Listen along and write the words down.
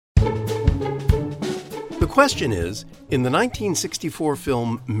The question is, in the 1964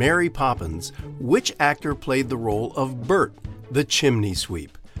 film Mary Poppins, which actor played the role of Bert, the chimney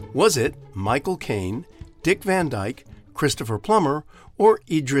sweep? Was it Michael Caine, Dick Van Dyke, Christopher Plummer, or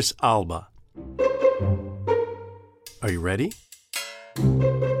Idris Elba? Are you ready?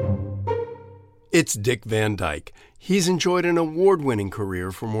 It's Dick Van Dyke. He's enjoyed an award-winning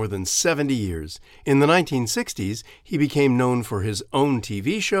career for more than 70 years. In the 1960s, he became known for his own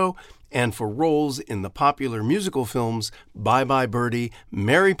TV show and for roles in the popular musical films Bye Bye Birdie,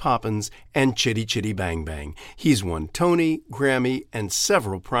 Mary Poppins, and Chitty Chitty Bang Bang. He's won Tony, Grammy, and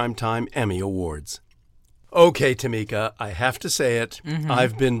several Primetime Emmy Awards. Okay, Tamika, I have to say it.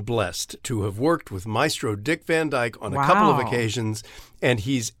 I've been blessed to have worked with Maestro Dick Van Dyke on a couple of occasions, and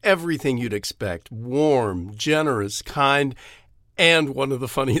he's everything you'd expect. Warm, generous, kind, and one of the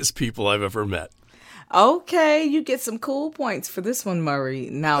funniest people I've ever met. Okay, you get some cool points for this one, Murray.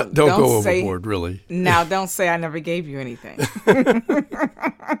 Now, don't go overboard, really. Now, don't say I never gave you anything.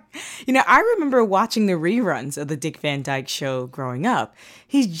 I remember watching the reruns of the Dick Van Dyke Show growing up.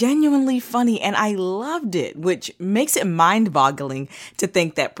 He's genuinely funny, and I loved it, which makes it mind-boggling to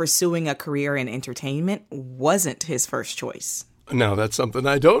think that pursuing a career in entertainment wasn't his first choice. Now, that's something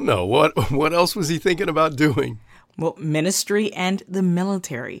I don't know. What else was he thinking about doing? Well, ministry and the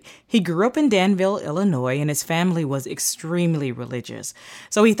military. He grew up in Danville, Illinois, and his family was extremely religious.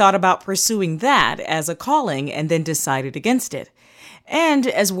 So he thought about pursuing that as a calling and then decided against it. And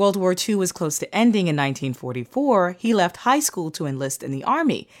as World War II was close to ending in 1944, he left high school to enlist in the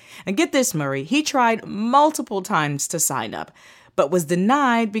Army. And get this, Murray, he tried multiple times to sign up, but was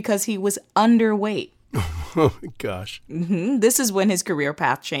denied because he was underweight. Oh, my gosh. This is when his career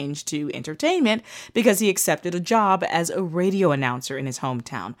path changed to entertainment because he accepted a job as a radio announcer in his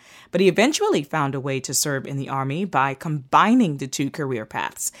hometown. But he eventually found a way to serve in the Army by combining the two career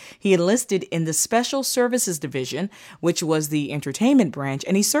paths. He enlisted in the Special Services Division, which was the entertainment branch,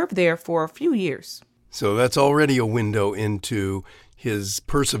 and he served there for a few years. So that's already a window into his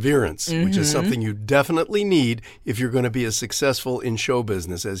perseverance, which is something you definitely need if you're going to be as successful in show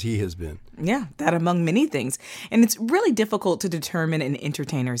business as he has been. Yeah, that among many things. And it's really difficult to determine an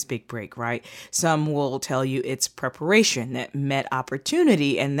entertainer's big break, right? Some will tell you it's preparation that met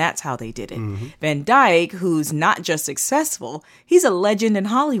opportunity, and that's how they did it. Van Dyke, who's not just successful, he's a legend in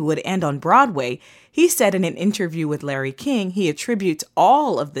Hollywood and on Broadway. He said in an interview with Larry King, he attributes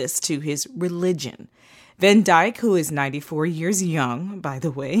all of this to his religion. Van Dyke, who is 94 years young, by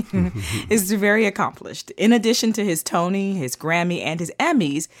the way, is very accomplished. In addition to his Tony, his Grammy, and his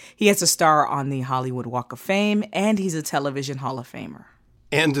Emmys, he has a star on the Hollywood Walk of Fame, and he's a television Hall of Famer.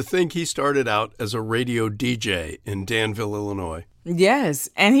 And to think he started out as a radio DJ in Danville, Illinois. Yes,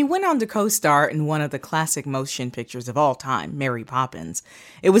 and he went on to co-star in one of the classic motion pictures of all time, Mary Poppins.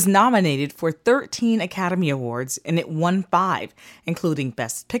 It was nominated for 13 Academy Awards, and it won 5, including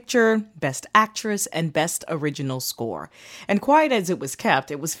Best Picture, Best Actress, and Best Original Score. And quiet as it was kept,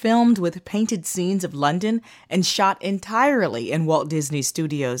 it was filmed with painted scenes of London and shot entirely in Walt Disney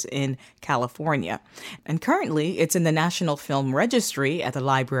Studios in California. And currently, it's in the National Film Registry at the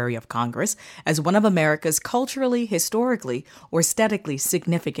Library of Congress as one of America's culturally, historically, or aesthetically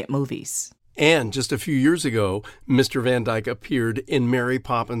significant movies. And just a few years ago, Mr. Van Dyke appeared in Mary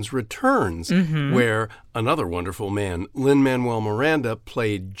Poppins Returns, where another wonderful man, Lin-Manuel Miranda,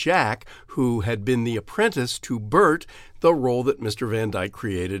 played Jack, who had been the apprentice to Bert, the role that Mr. Van Dyke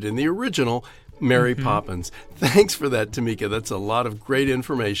created in the original Mary Poppins. Thanks for that, Tamika. That's a lot of great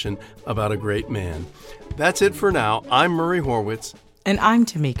information about a great man. That's it for now. I'm Murray Horwitz. And I'm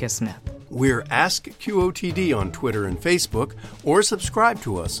Tamika Smith. We're Ask QOTD on Twitter and Facebook, or subscribe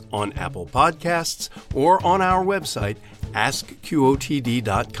to us on Apple Podcasts or on our website, askqotd.com.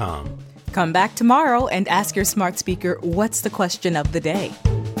 Come back tomorrow and ask your smart speaker, what's the question of the day?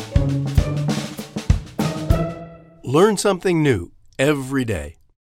 Learn something new every day.